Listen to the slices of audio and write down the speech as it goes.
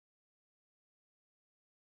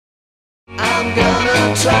I'm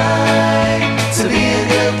gonna try to be a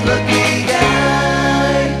good-looking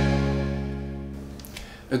guy.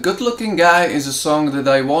 A Good-Looking Guy is a song that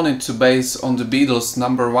I wanted to base on the Beatles'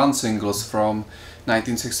 #1 singles from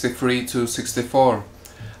 1963 to 64.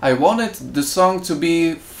 I wanted the song to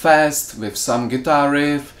be fast with some guitar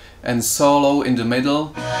riff and solo in the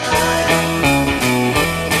middle.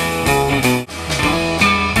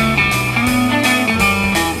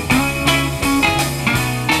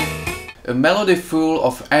 A melody full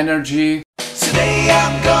of energy. Today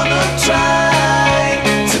I'm gonna try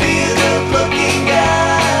to be a good-looking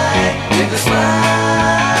guy with a smile.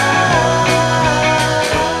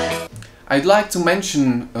 I'd like to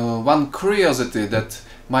mention one curiosity that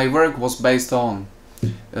my work was based on.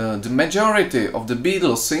 The majority of the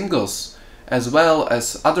Beatles singles, as well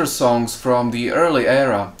as other songs from the early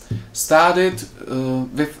era, started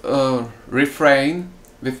with a refrain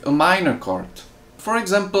with a minor chord. For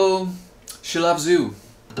example, She Loves You,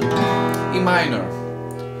 E minor.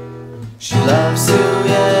 She loves you,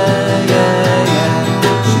 yeah, yeah,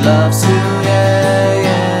 yeah. She loves you, yeah,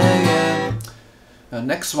 yeah, yeah.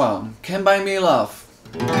 Next one, Can't Buy Me Love,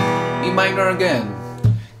 E minor again.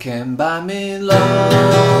 Can't buy me love,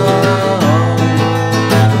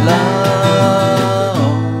 love.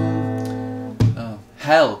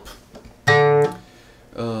 Help,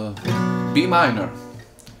 B minor.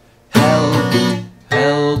 Help,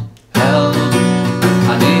 help, help.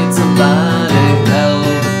 I need somebody help.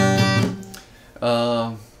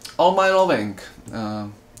 All My Loving,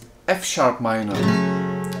 F sharp minor.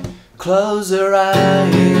 Close your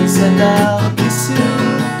eyes and I'll kiss you.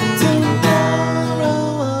 Tomorrow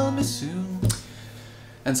I'll miss you.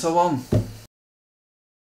 And so on.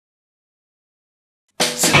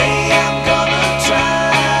 Today I'm gonna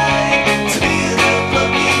try to be a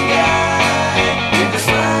good-looking guy with a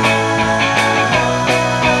smile.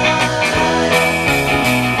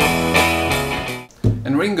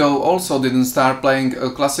 And Ringo also didn't start playing a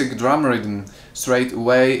classic drum rhythm straight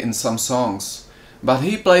away in some songs, but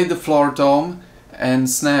he played the floor tom and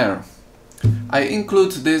snare. I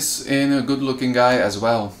include this in A Good-Looking Guy as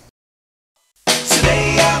well.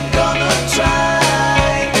 Today I'm gonna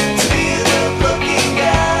try to be a good-looking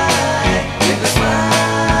guy with a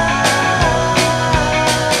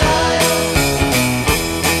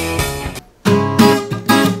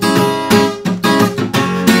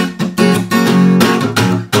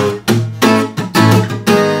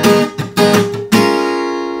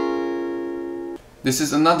This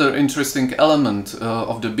is another interesting element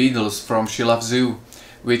of the Beatles from She Loves You,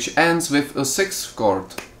 which ends with a sixth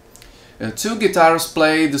chord. Two guitars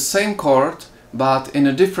play the same chord, but in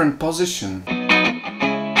a different position.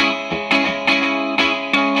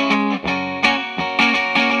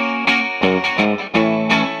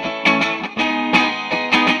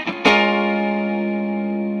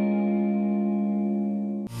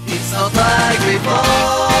 It's not like before.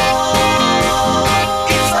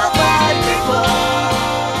 It's not like before.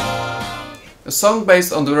 A song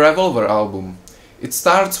based on the Revolver album. It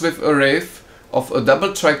starts with a riff of a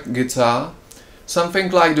double-tracked guitar,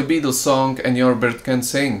 something like the Beatles song And Your Bird Can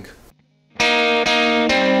Sing.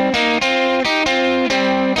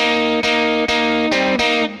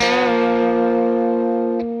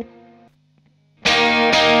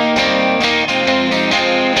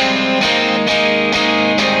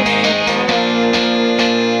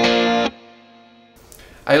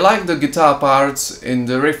 I like the guitar parts in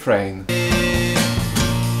the refrain.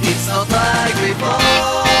 It's not like before.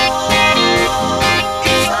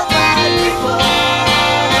 It's not like before.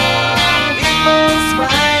 It was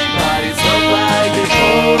fine, but it's not like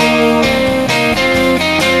before.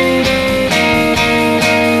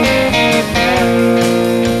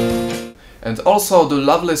 And also the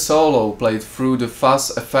lovely solo played through the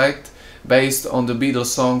fuzz effect based on the Beatles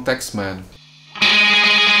song Taxman.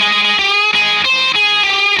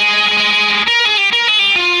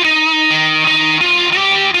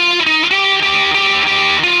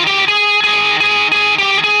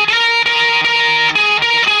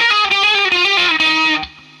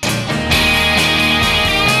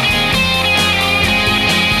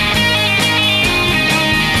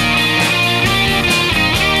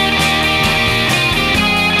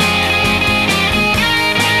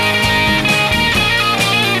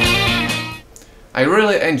 I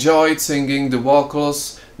really enjoyed singing the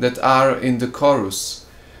vocals that are in the chorus.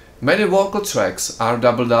 Many vocal tracks are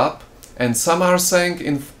doubled up and some are sang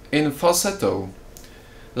in falsetto,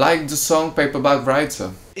 like the song Paperback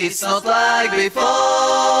Writer. It's not like before.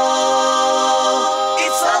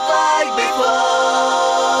 It's not like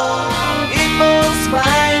before. It was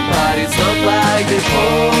fine, but it's not like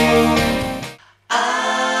before.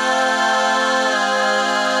 I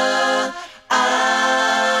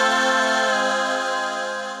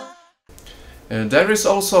There is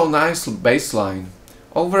also a nice bass line.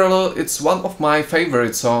 Overall, it's one of my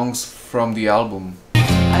favorite songs from the album.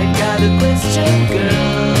 I got a question,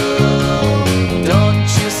 girl. Don't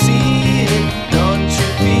you see it? Don't you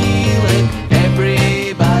feel it?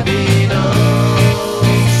 Everybody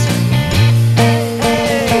knows.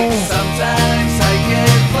 Hey, sometimes I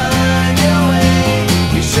can't find your way.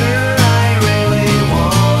 You sure I really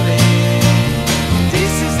want it?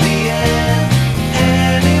 This is the end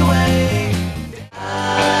anyway.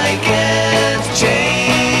 I can't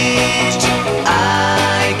change.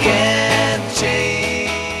 I can't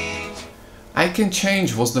change. I Can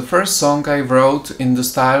Change was the first song I wrote in the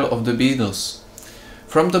style of the Beatles.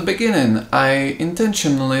 From the beginning, I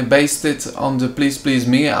intentionally based it on the Please Please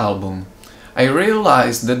Me album. I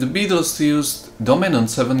realized that the Beatles used dominant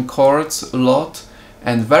 7 chords a lot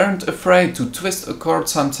and weren't afraid to twist a chord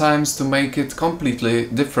sometimes to make it completely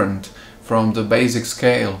different from the basic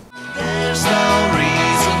scale. There's no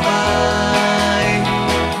reason why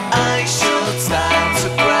I should start to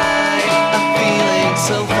cry. I'm feeling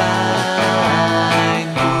so fine.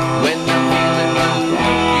 When I'm feeling blue,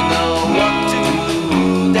 you know what to do.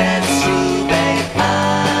 That's true, babe. I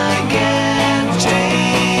can't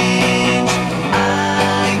change.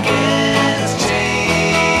 I can't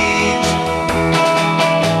change.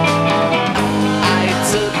 I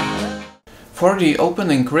took For the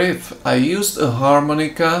opening riff, I used a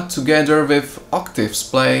harmonica together with octaves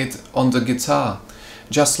played on the guitar,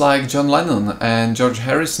 just like John Lennon and George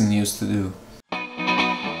Harrison used to do.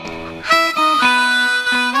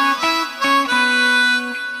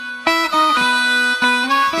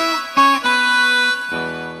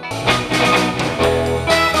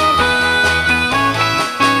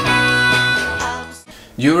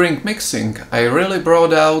 During mixing, I really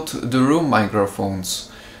brought out the room microphones.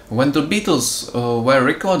 When the Beatles were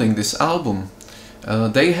recording this album,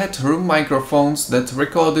 they had room microphones that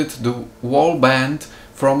recorded the whole band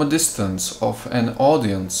from a distance of an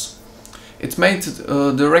audience. It made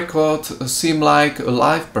the record seem like a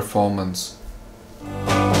live performance.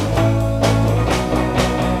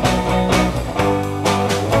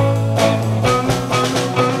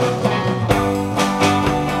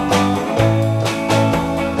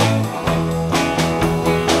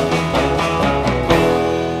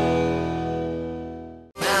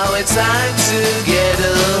 Now it's time to get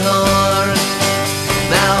a horn.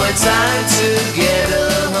 Now it's time to get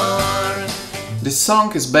a horn. This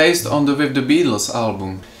song is based on the With the Beatles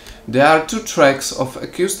album. There are 2 tracks of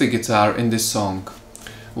acoustic guitar in this song.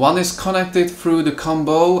 One is connected through the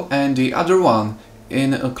combo and the other one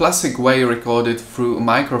in a classic way recorded through a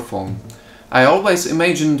microphone. I always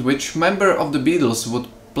imagined which member of the Beatles would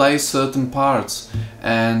play certain parts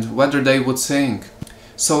and whether they would sing.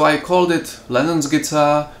 So I called it Lennon's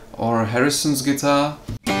guitar or Harrison's guitar.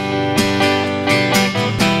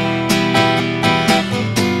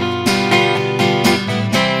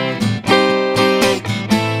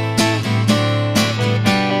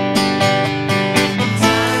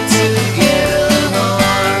 Time to get a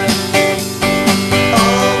horn.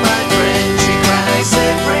 Oh, my friend, she cries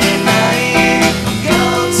every night. Go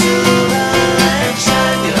to her and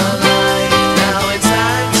shine your light. Now it's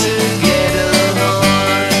time to get a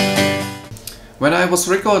horn. When I was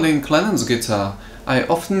recording Lennon's guitar, I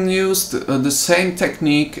often used the same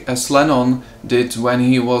technique as Lennon did when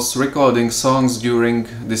he was recording songs during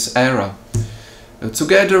this era.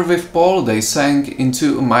 Together with Paul, they sang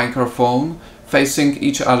into a microphone facing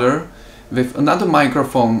each other, with another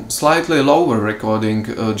microphone slightly lower recording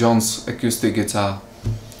John's acoustic guitar.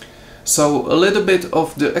 So a little bit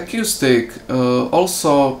of the acoustic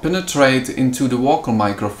also penetrate into the vocal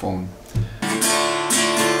microphone.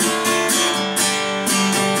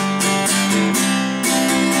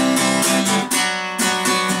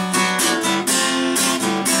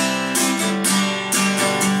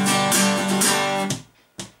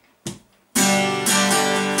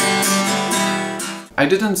 I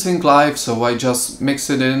didn't sing live, so I just mixed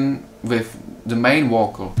it in with the main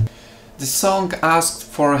vocal. This song asked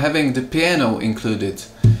for having the piano included,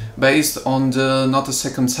 based on the Not a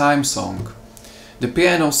Second Time song. The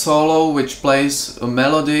piano solo, which plays a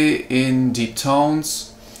melody in deep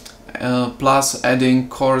tones, plus adding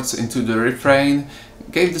chords into the refrain,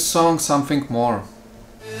 gave the song something more.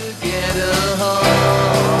 Get a horn.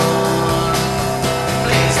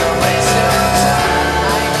 Please don't waste your time.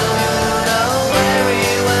 I know you know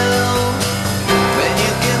very well when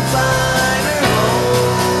you can find her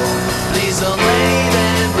home. Please don't wait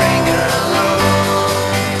and bring her along.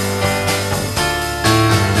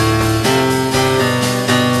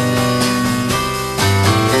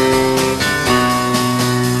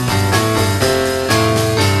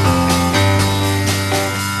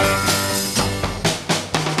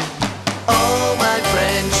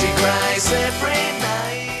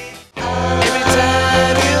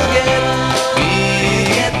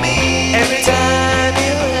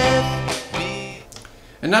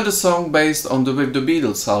 another song based on the With the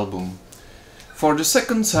Beatles album. For the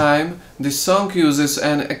second time, this song uses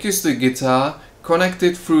an acoustic guitar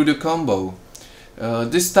connected through the combo.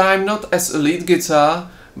 This time not as a lead guitar,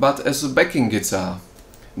 but as a backing guitar.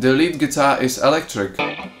 The lead guitar is electric.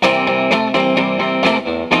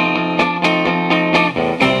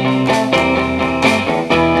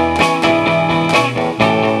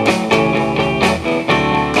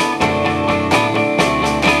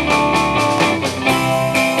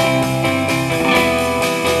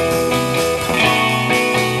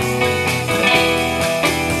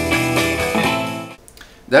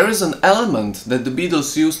 There is an element that the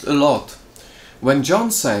Beatles used a lot. When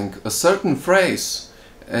John sang a certain phrase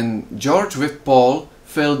and George with Paul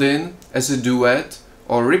filled in as a duet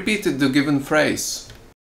or repeated the given phrase.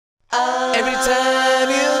 Every time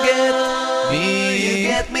you get me.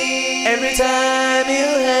 Every time you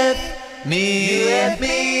have me.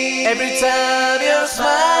 Every time your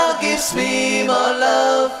smile gives me more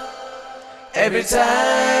love. Every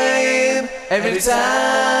time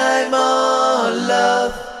more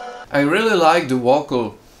love. I really like the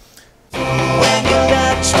vocal. When you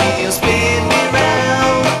touch me, you spin me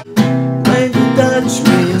round. When you touch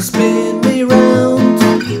me, you spin me round.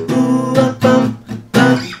 Ooh, up,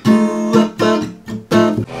 ooh, up, up.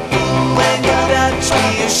 When you touch me,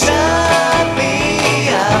 you shine me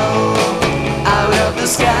out of the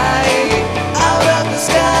sky, out of the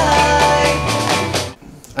sky.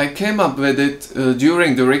 I came up with it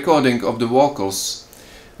during the recording of the vocals.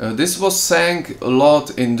 This was sang a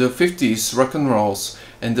lot in the 50s rock and rolls,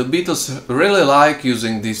 and the Beatles really like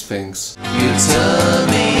using these things. You turn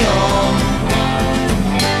me on.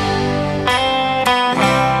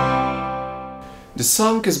 The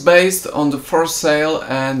song is based on the For Sale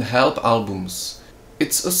and Help albums.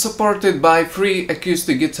 It's supported by 3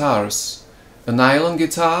 acoustic guitars, a nylon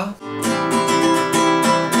guitar,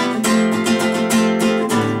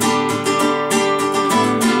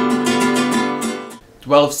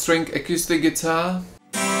 12-string acoustic guitar,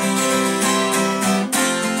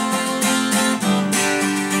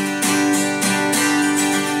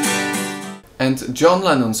 and John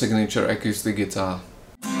Lennon's signature acoustic guitar.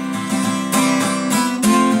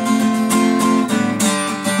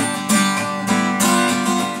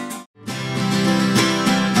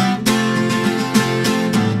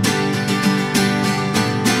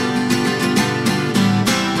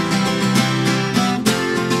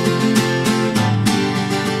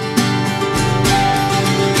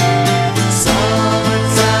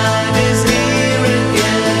 Summertime is here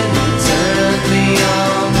again. You turn me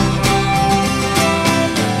on.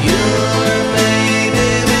 You're baby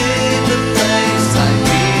with the place. I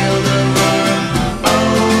feel the warmth.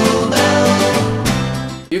 Oh no.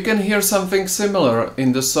 You can hear something similar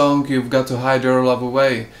in the song You've Got to Hide Your Love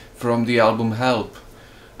Away from the album Help.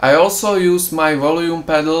 I also used my volume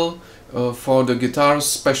pedal for the guitar's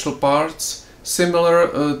special parts, similar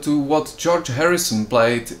to what George Harrison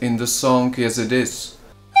played in the song Yes It Is.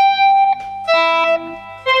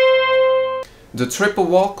 The triple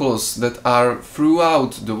vocals that are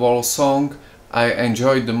throughout the whole song I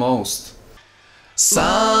enjoyed the most.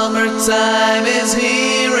 Summertime is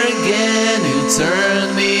here again. You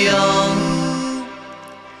turn me on.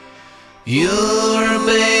 You're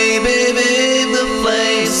baby with the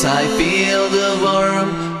place. I feel the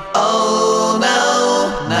warmth. Oh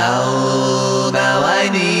now I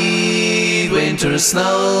need winter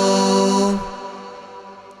snow.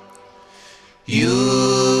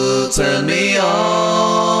 You turn me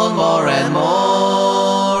on more and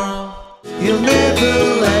more. You'll never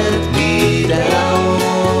let me down.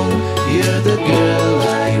 You're the girl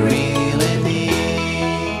I really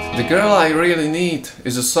need. The Girl I Really Need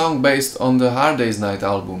is a song based on the Hard Day's Night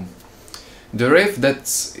album. The riff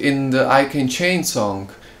that's in the I Can Change song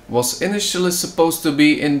was initially supposed to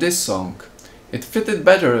be in this song. It fitted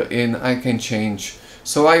better in I Can Change,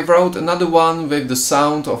 so I wrote another one with the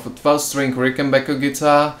sound of a 12-string Rickenbacker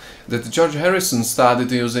guitar that George Harrison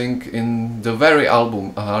started using in the very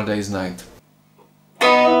album A Hard Day's Night.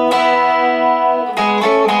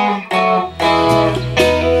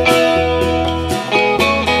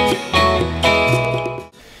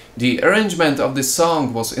 The arrangement of this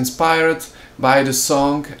song was inspired by the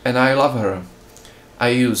song And I Love Her. I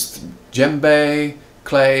used djembe,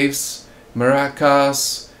 claves,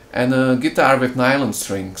 maracas and a guitar with nylon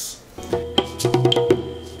strings.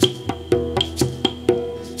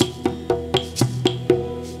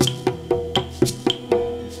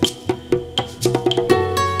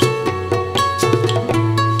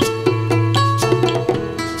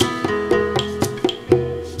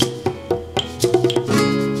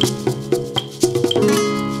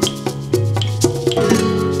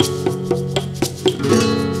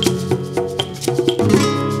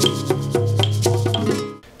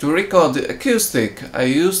 To record the acoustic, I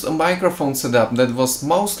used a microphone setup that was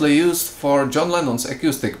mostly used for John Lennon's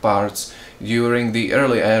acoustic parts during the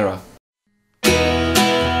early era.